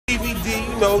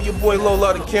know, your boy Low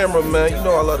love the camera, man. You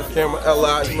know I love the camera,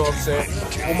 L.I., you know what I'm saying?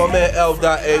 With my man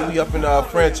L.A, we up in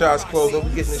franchise clothing.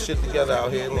 We getting this shit together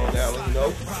out here in Long Island, you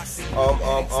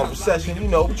know. Recession, you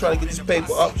know, we trying to get this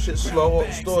paper up, shit slow, all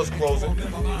the stores closing. We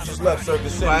just left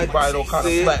Circus City, everybody don't kind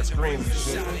of flat screens and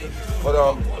shit.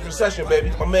 But recession,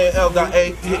 baby. My man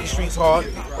L.A, he hit the streets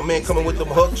hard. My man coming with them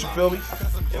hooks, you feel me?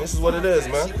 And this is what it is,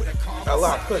 man.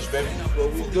 L.I. Kush, baby. That's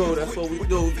what we do, that's what we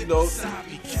do, you know.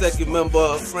 Second member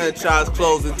of franchise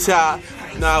closing tie.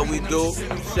 Now we do.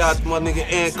 Shout out to my nigga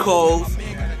Ant Coles,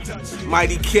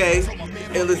 Mighty K,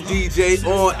 illest DJ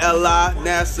on L.I.,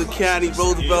 Nassau County,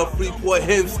 Roosevelt, Freeport,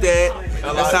 Hempstead.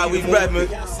 That's how we reppin'.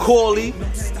 Corley,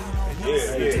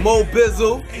 Mo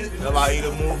Bizzle. L.I. the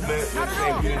movement, you know what I'm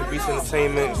saying? Beauty and the Beast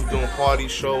Entertainment, we're doing party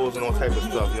shows and all type of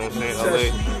stuff, you know what I'm saying?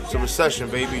 LA, it's a recession,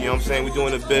 baby, you know what I'm saying? We're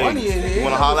doing it big. You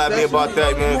wanna holler at me about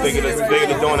that, man? Bigger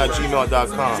the dawn at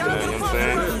gmail.com, man, you know what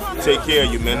I'm saying? Take care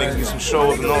of you, man. Niggas need some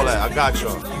shows and all that. I got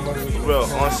y'all. For real,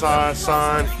 on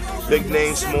sign, big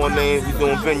names, small names, we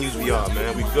doing venues for y'all,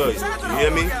 man. We good. You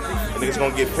hear me? And niggas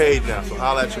gonna get paid now, so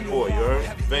holler at your boy, you heard?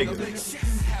 Vegas.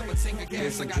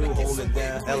 This is Drew holding it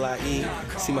down, L.I.E.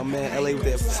 See my man L.A. with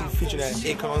that featuring that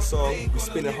Akon song. We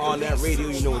spinning hard on that radio,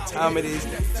 you know what time it is.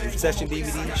 Recession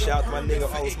DVD, shout out to my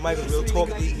nigga Owls Michael, Real Talk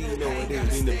DVD, you know what it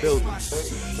is, we in the building.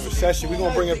 Recession, we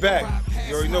gonna bring it back.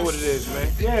 You already know what it is,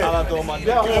 man. Yeah. Shout out to all my We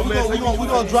niggas.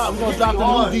 gonna drop the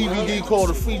new DVD called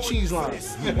The Free Cheese Line.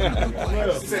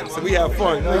 So we have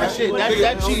fun.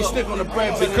 That cheese stick on the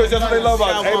bread. Because that's what they love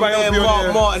about it. Everybody else be on Mark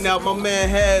there. Martin out, my man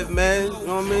Have, man. You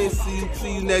know what I mean?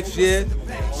 See you next year.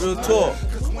 Real talk.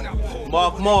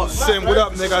 Mark Martin. Sim, what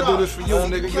up, nigga? I do this for you,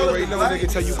 nigga. You already know, nigga.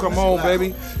 Till you come home,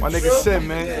 baby. My nigga Sim,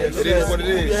 man. It is what it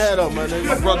is. Your head up, man.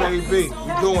 My brother AB, we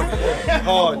doing it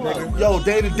hard, nigga. Yo,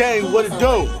 day to day, what it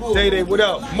do? Day, what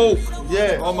up? Mook.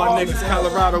 Yeah. All my niggas,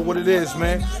 Colorado, what it is,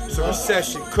 man. It's a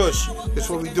recession, Kush. That's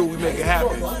what we do. We make it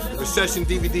happen. Recession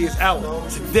DVD is out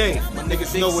today. My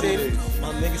niggas know what it is.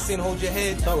 My nigga Sin, hold your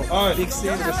head. Big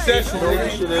Sin, recession,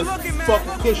 nigga. Fuck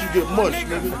with Kush, you get mush,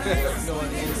 nigga. You know what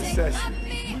it is, recession.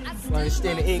 I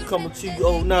understand the ain't coming to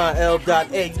you 09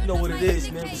 L.A. You know what it is,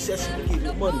 man. Recession, we get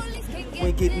your money. We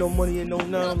ain't getting no money in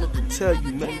 09, I'm gonna tell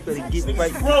you, man. You better get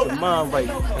right, get your mind right.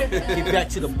 Get back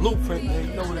to the blueprint, man.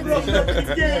 You know what it is,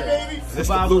 man. This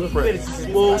the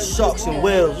blueprint. Bull, sharks, and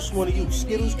whales. Which one of you?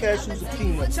 Skittles, cashews, or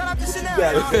peanuts? What you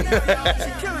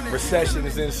got? Recession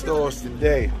is in stores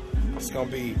today. It's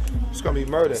gonna be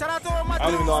murder. I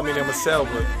don't even know how many I'm gonna sell,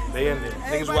 but they in there.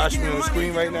 Niggas watching me on the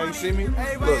screen right now, you see me?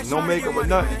 Look, no makeup or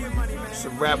nothing. It's a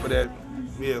rapper that,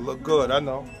 yeah, look good, I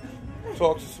know.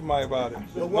 Talk to somebody about it.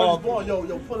 Yo, what's born?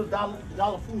 Yo, put a dollar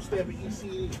food stamp in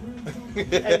ECE.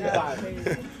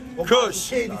 Everybody.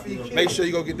 Kush. Make sure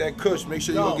you go get that Kush. Make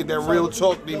sure you go get that Real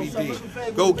Talk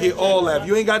DVD. Go get all that. If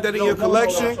you ain't got that in your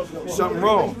collection, something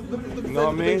wrong. You know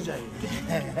what I mean?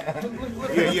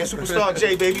 Yeah, Superstar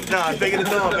J, baby. Nah, bigger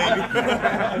than dawn, baby.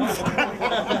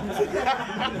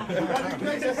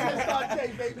 Superstar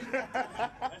J, baby.